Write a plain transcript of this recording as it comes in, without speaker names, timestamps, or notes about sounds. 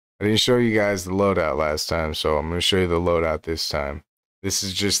I didn't show you guys the loadout last time, so I'm going to show you the loadout this time. This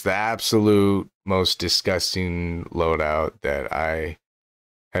is just the absolute most disgusting loadout that I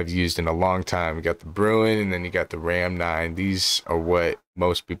have used in a long time. You got the Bruen, and then you got the Ram 9. These are what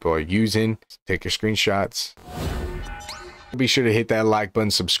most people are using. Take your screenshots. Be sure to hit that like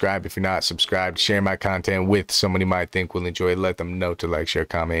button, subscribe if you're not subscribed, share my content with someone you might think will enjoy it. Let them know to like, share,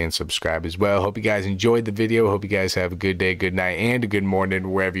 comment, and subscribe as well. Hope you guys enjoyed the video. Hope you guys have a good day, good night, and a good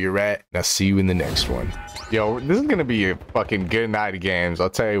morning wherever you're at. And I'll see you in the next one. Yo, this is going to be a fucking good night of games. I'll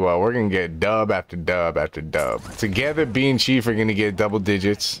tell you what, we're going to get dub after dub after dub. Together, B and Chief are going to get double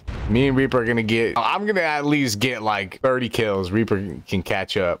digits. Me and Reaper are going to get, I'm going to at least get like 30 kills. Reaper can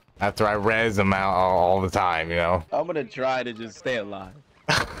catch up after I res them out all the time, you know? I'm going to try to just stay alive.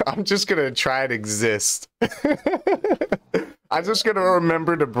 I'm just going to try to exist. I'm just going to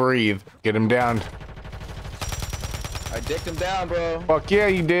remember to breathe. Get him down. I dicked him down, bro. Fuck yeah,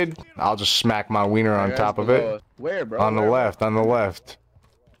 you did. I'll just smack my wiener on top of it. Where, bro? On the left, on the left.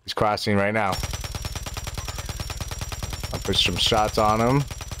 He's crossing right now. I'll put some shots on him.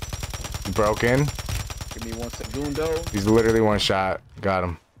 He's broken. Give me 1 segundo. He's literally one shot. Got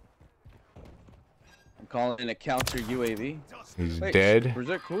him. I'm calling in a counter UAV. He's dead.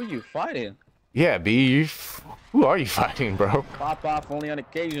 Berserk, who are you fighting? Yeah, B, who are you fighting, bro? Pop off only on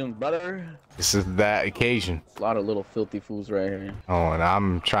occasion, brother. This is that occasion. A lot of little filthy fools right here. Oh, and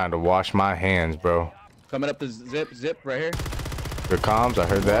I'm trying to wash my hands, bro. Coming up the zip right here. Good comms, I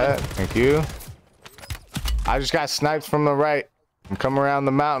heard that. Thank you. I just got sniped from the right. I'm coming around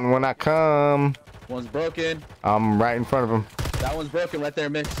the mountain. When I come, One's broken. I'm right in front of him. That one's broken right there,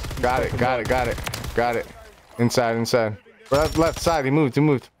 Mix. Got it, got it, got it, got it. Inside, inside. Left side, he moved, he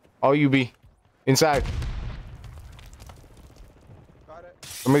moved. All you be. Inside.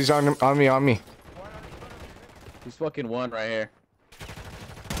 Somebody's on me, on me. He's fucking one right here.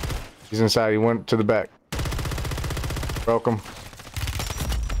 He's inside, he went to the back. Broke him.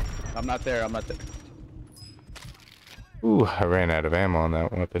 I'm not there, I'm not there. Ooh, I ran out of ammo on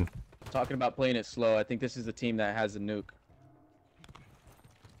that weapon. Talking about playing it slow, I think this is the team that has the nuke.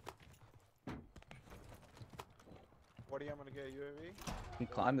 What are you? I'm gonna get a UAV. We can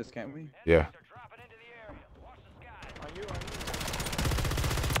climb this, can't we? Yeah. On you.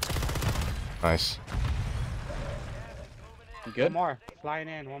 Nice. You good? One more flying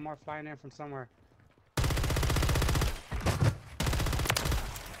in. One more flying in from somewhere.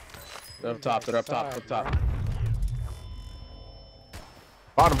 They're up top, they're up top, up top.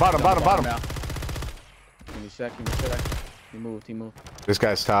 Bottom, bottom, bottom, bottom. Now. Give me a sec, give me a sec. He moved, he moved. This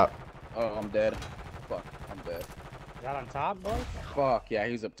guy's top. Oh, I'm dead. Fuck, I'm dead. Is that on top, boy? Fuck, yeah,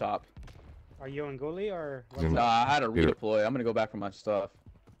 he's up top. Are you and Ghoulie or? What's Zoom. Nah, up? I had to redeploy. I'm gonna go back for my stuff.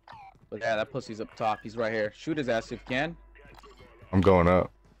 But yeah, that pussy's up top. He's right here. Shoot his ass if you can. I'm going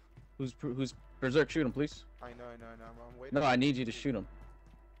up. Who's Berserk? Shoot him, please. I know. I'm waiting. No, I need you to shoot him.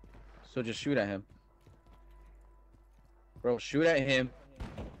 So just shoot at him. Bro, shoot at him.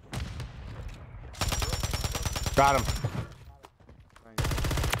 Got him.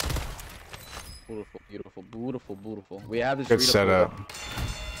 Beautiful, beautiful, beautiful, beautiful. We have this Good setup.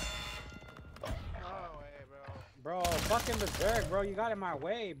 Bro, fucking Berserk, bro. You got in my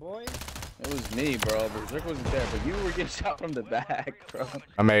way, boy. It was me, bro. Berserk wasn't there, but you were getting shot from the back, bro.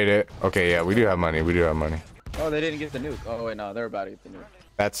 I made it. Okay, yeah, we do have money. We do have money. Oh, they didn't get the nuke. Oh, wait, no, they're about to get the nuke.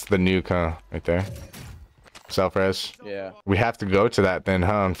 That's the nuke, huh? Right there. Self-res. Yeah. We have to go to that then,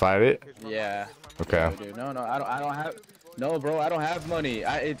 huh? And fight it? Yeah. Okay. Yeah, dude. No, I don't have. No, bro, I don't have money.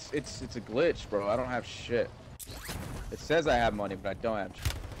 It's a glitch, bro. I don't have shit. It says I have money, but I don't have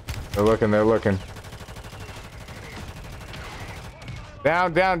shit. They're looking, they're looking.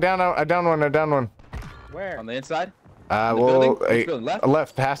 Down, down, down. I down one, I down one. Where? On the inside? Well, Which building? Left?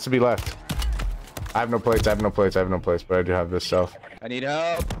 left. Has to be left. I have no plates, I have no plates, I have no plates, but I do have this stuff. I need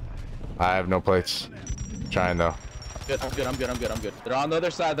help. I have no plates. Trying though. I'm good. They're on the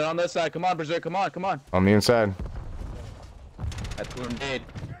other side. They're on the other side. Come on, Berserk. Come on. On the inside. I threw him dead.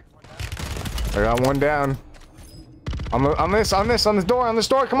 I got one down. On this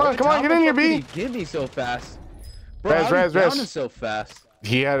door. Come on, get in here, B. He get me so fast. Bro, Res. down so fast.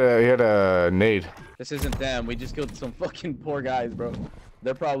 He had a nade. This isn't them. We just killed some fucking poor guys, bro.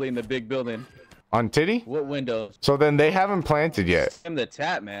 They're probably in the big building. On Titty? What windows? So then they haven't planted yet. I'm the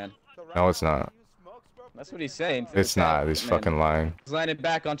tap, man. No, it's not. That's what he's saying. It's not. He's fucking lying. He's lining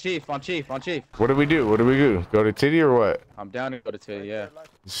back on Chief. What do we do? Go to Titty or what? I'm down to go to T, yeah.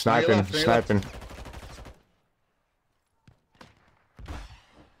 Sniping.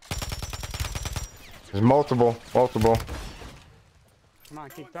 There's multiple. Come on,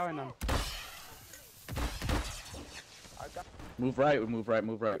 keep throwing them. Move right, move right,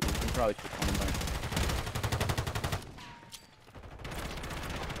 move right. We can probably keep coming back.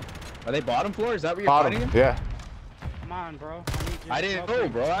 Are they bottom floor? Is that where you're Bottom. fighting them? Yeah. Come on, bro. I didn't know,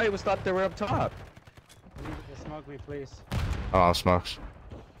 bro. I always thought they were up top. I need you to smoke me, please. Oh, smokes.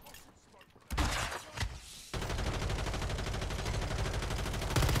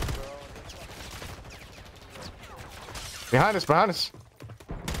 Behind us, behind us.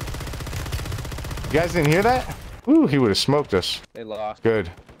 You guys didn't hear that? Ooh, he would have smoked us. They lost. Good.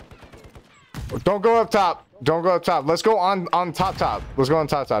 Don't go up top. Don't go up top. Let's go on top. Let's go on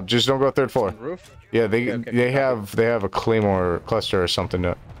top. Just don't go third floor. Roof? Yeah, Okay, they have a claymore cluster or something.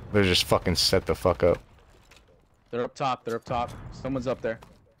 They're just fucking set the fuck up. They're up top. They're up top. Someone's up there.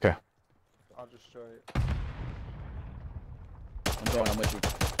 Okay. I'll destroy it. I'm going. I'm with you.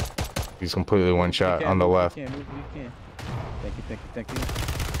 He's completely one shot on the move, left. You can, move, you can. Thank you.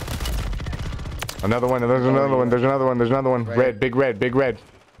 Another one. There's another one. There's another one. There's another one. Right. Red. Big red. Big red.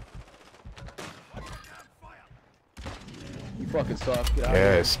 You fucking soft. Get out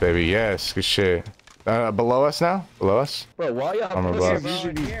Yes, baby. Yes. Good shit. Below us now? Below us? Bro, why y'all On the pussies box.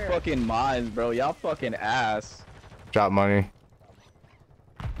 using these fucking mines, bro? Y'all fucking ass. Drop money.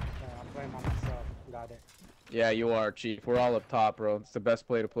 Yeah, I'm playing by myself. Got it. Yeah, you are, Chief. We're all up top, bro. It's the best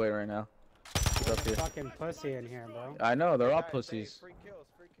play to play right now. Get up here. Fucking pussy in here, bro. I know, they're all Guys, pussies. Free kills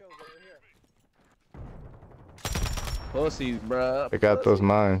over here. Pussies, bro. They got those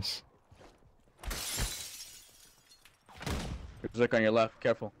mines. Look on your left.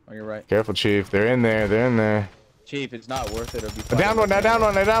 Careful. On your right. Careful, Chief. They're in there. They're in there. Chief, it's not worth it. It'll be A down one. A down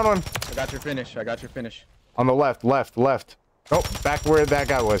one. A down one. I got your finish. On the left. Oh, back where that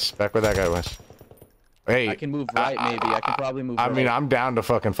guy was. Hey. I can move right, maybe. I can probably move I right. mean, I'm down to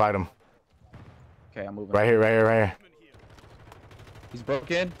fucking fight him. Okay, I'm moving. Right here. He's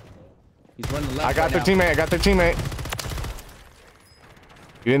broken. He's running left. I got right their now. teammate.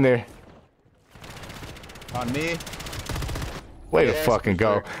 Get in there. On me. Way to Yes, fucking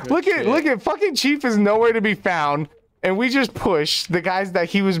go. good Look shit. at fucking Chief is nowhere to be found. And we just push the guys that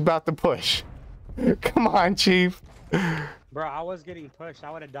he was about to push. Come on, Chief. Bro, I was getting pushed.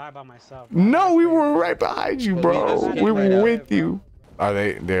 I would have died by myself. No, we were right behind you, But bro. we just We right were out with there, you. Are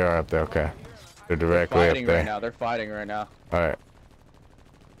they? They are up there. Okay. They're directly up Fighting right there. now. They're fighting right now. All right.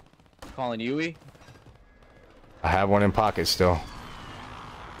 Calling Yui. I have one in pocket still.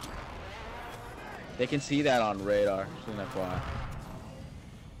 They can see that on radar. Just an FYI.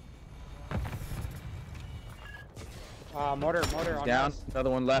 Motor on Down. us. Another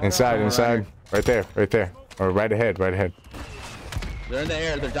one left. Inside. Somewhere around here. Right there. Or right ahead. They're in the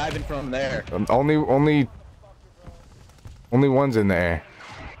air. They're diving from there. Only one's in the air.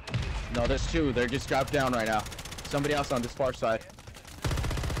 No, there's two. They're just dropped down right now. Somebody else on this far side.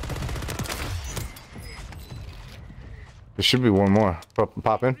 There should be one more.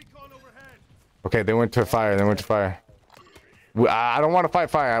 Pop in. Okay, they went to fire. I don't want to fight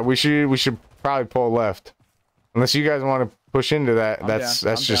fire. We should probably pull left. Unless you guys want to push into that. I'm That's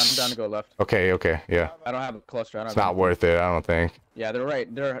just. I'm down to go left. Okay, yeah. I don't have a cluster. I don't It's have not worth it, I don't think. Yeah, they're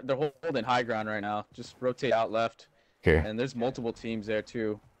right. They're holding high ground right now. Just rotate out left. Okay. And there's multiple teams there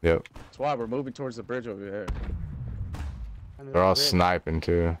too. Yep. That's why we're moving towards the bridge over here. They're all sniping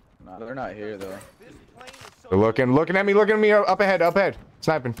too. Nah, they're not here though. They're looking at me up ahead.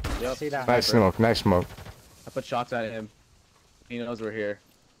 Sniping. Yep. See that? Nice smoke. I put shots at him. He knows we're here.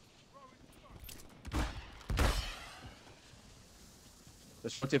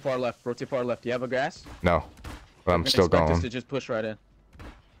 Let's rotate far left. Do you have a gas? No. But I'm still Expect us going. to just push right in.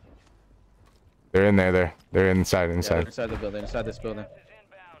 They're in there. They're inside. Yeah, they're inside the building. Inside this building.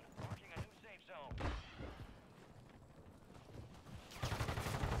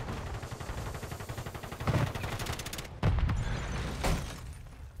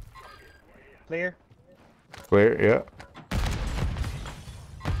 Clear. Clear, yeah.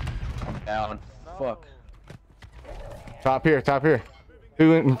 I'm down. Fuck. Top here.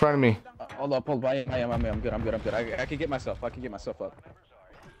 Two in front of me. Hold up. I am. I'm good. I can get myself. up. You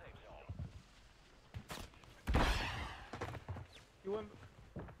went.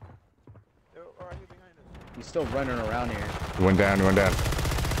 Or are you behind us? He's still running around here. One down.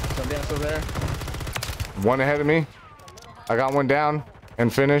 Somebody else over there. One ahead of me. I got one down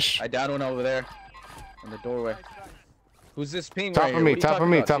and finished. I downed one over there. In the doorway. Who's this ping Top right of here? me. What are you Top of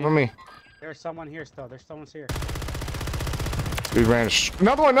talking me. about, Top Chief? of me. There's someone here still. Someone's here. Dude ran.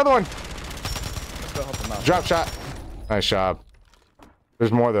 Another one. Let's go help him out. Drop shot. Nice job.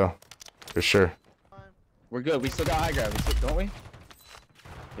 There's more though, for sure. We're good. We still got high ground. Don't we?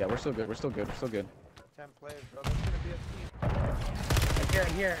 Yeah, we're still good. 10 players, bro. That's gonna be a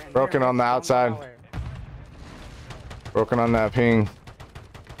team. Here. Broken on the Someone's outside. hallway. Broken on that ping.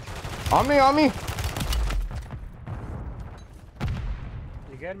 On me, on me.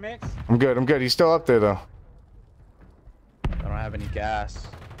 You good, Mix? I'm good, I'm good. He's still up there though. I don't have any gas.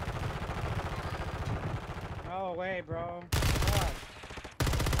 No way, bro. Fuck.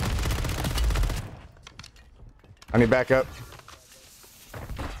 I need backup.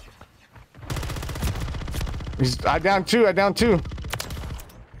 I down two, I down two.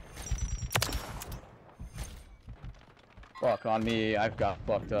 Fuck on me, I've got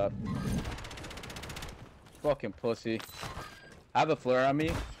fucked up. Fucking pussy. Have a flare on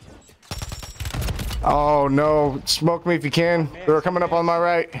me. Oh no, smoke me if you can. They're coming up on my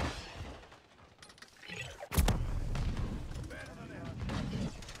right.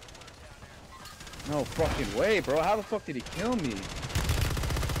 No fucking way, bro. How the fuck did he kill me?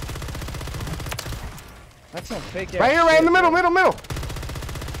 That's some fake ass Right here, right in the shit, middle, bro. middle.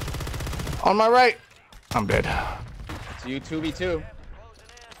 On my right. I'm dead. It's you, 2v2.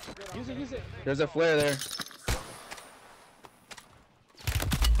 Use it, use it. There's a flare there.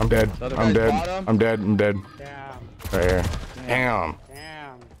 I'm dead. The other I'm guy's dead. bottom. I'm dead. I'm dead. Damn. Right here. Damn.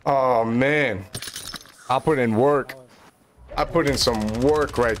 Damn. Oh man. I'll put in work. I put in some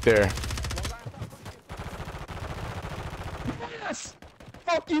work right there. Yes!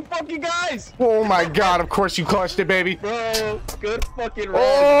 Fuck you fucking guys! Oh my god, of course you clutched it, baby. Bro, good fucking run.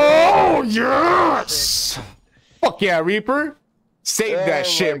 Oh yes! Fuck yeah, Reaper. Save that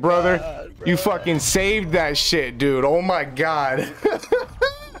shit, brother. God, bro. You fucking saved that shit, dude. Oh my god.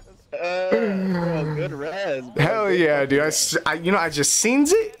 Bro, good res, bro. Hell Good yeah, fucking dude. res. I just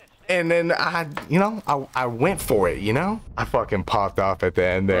scenes it, and then I went for it, you know? I fucking popped off at the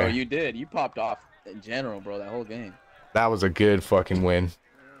end there. Bro, you did. You popped off in general, bro, that whole game. That was a good fucking win.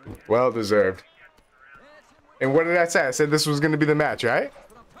 Well deserved. And what did I say? I said this was gonna be the match, right?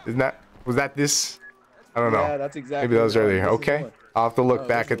 Was that this? I don't know. Yeah, that's exactly. Maybe that was the one. earlier. This is the Okay. one. I'll have to look Oh,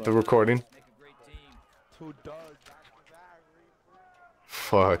 back this is at the the one. recording.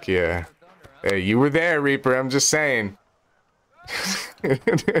 Fuck yeah. Hey, you were there, Reaper. I'm just saying.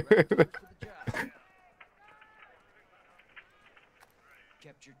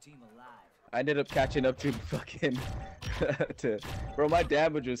 I ended up catching up to fucking bro, my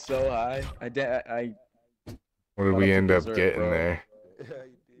damage was so high. What did Got we up to end up berserk, getting bro. there?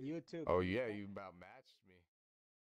 You too. Oh yeah, you about mad.